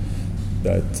stage,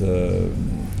 that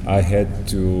I had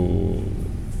to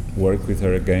work with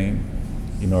her again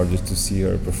in order to see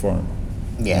her perform.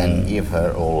 Yeah, and give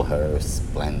her all her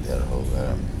splendor,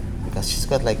 because she's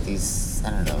got like this, I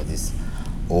don't know, this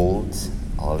old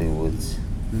Hollywood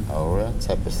aura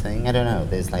type of thing. I don't know,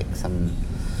 there's like some...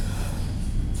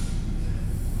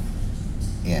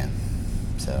 Yeah,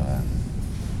 so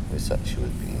we thought she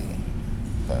would be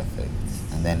perfect.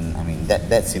 And then, I mean,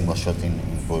 that scene was shot in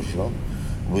Portugal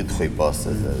with Rui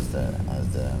Postas as the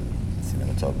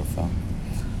cinematographer.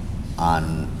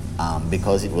 And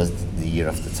because it was the year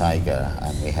of the tiger,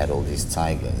 and we had all these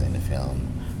tigers in the film,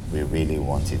 we really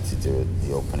wanted to do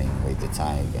the opening with the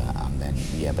tiger, and then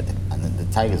the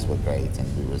tigers were great,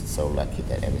 and we were so lucky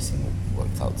that everything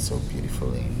worked out so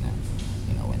beautifully. And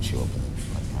you know, when she opened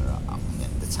like her arm, and then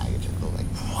the tiger just go like,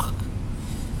 yeah.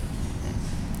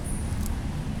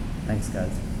 Thanks,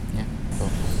 guys. Yeah. Cool.